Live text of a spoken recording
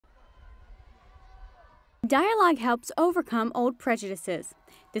Dialogue helps overcome old prejudices.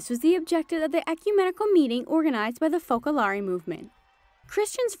 This was the objective of the ecumenical meeting organized by the Focolare Movement.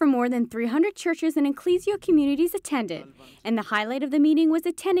 Christians from more than 300 churches and ecclesial communities attended, and the highlight of the meeting was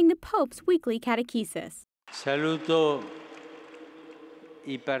attending the Pope's weekly catechesis. Saluto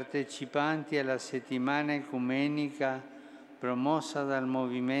I partecipanti alla settimana ecumenica promossa dal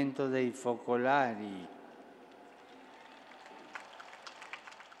movimento dei Focolari.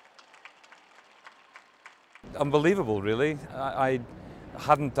 Unbelievable, really. I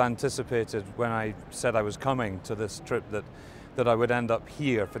hadn't anticipated when I said I was coming to this trip that I would end up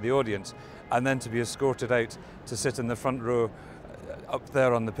here for the audience, and then to be escorted out to sit in the front row up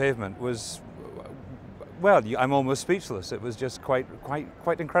there on the pavement was, well, I'm almost speechless. It was just quite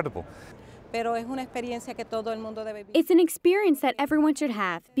incredible. It's an experience that everyone should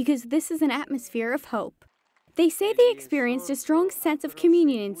have because this is an atmosphere of hope. They say they experienced a strong sense of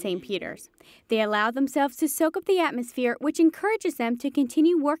communion in St. Peter's. They allow themselves to soak up the atmosphere, which encourages them to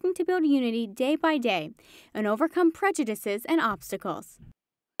continue working to build unity day by day and overcome prejudices and obstacles.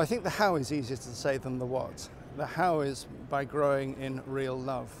 I think the how is easier to say than the what. The how is by growing in real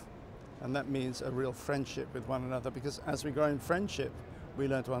love, and that means a real friendship with one another, because as we grow in friendship, we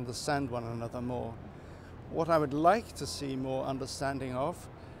learn to understand one another more. What I would like to see more understanding of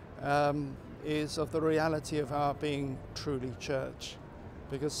is of the reality of our being truly church.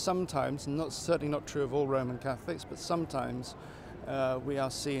 Because sometimes, certainly not true of all Roman Catholics, but sometimes we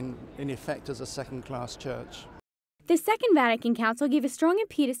are seen in effect as a second-class church. The Second Vatican Council gave a strong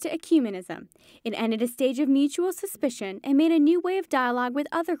impetus to ecumenism. It ended a stage of mutual suspicion and made a new way of dialogue with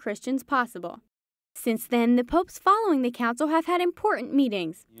other Christians possible. Since then, the popes following the council have had important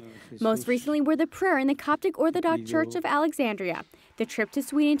meetings. Most recently were the prayer in the Coptic Orthodox Church of Alexandria, the trip to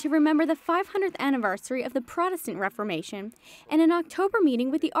Sweden to remember the 500th anniversary of the Protestant Reformation, and an October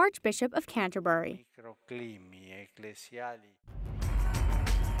meeting with the Archbishop of Canterbury.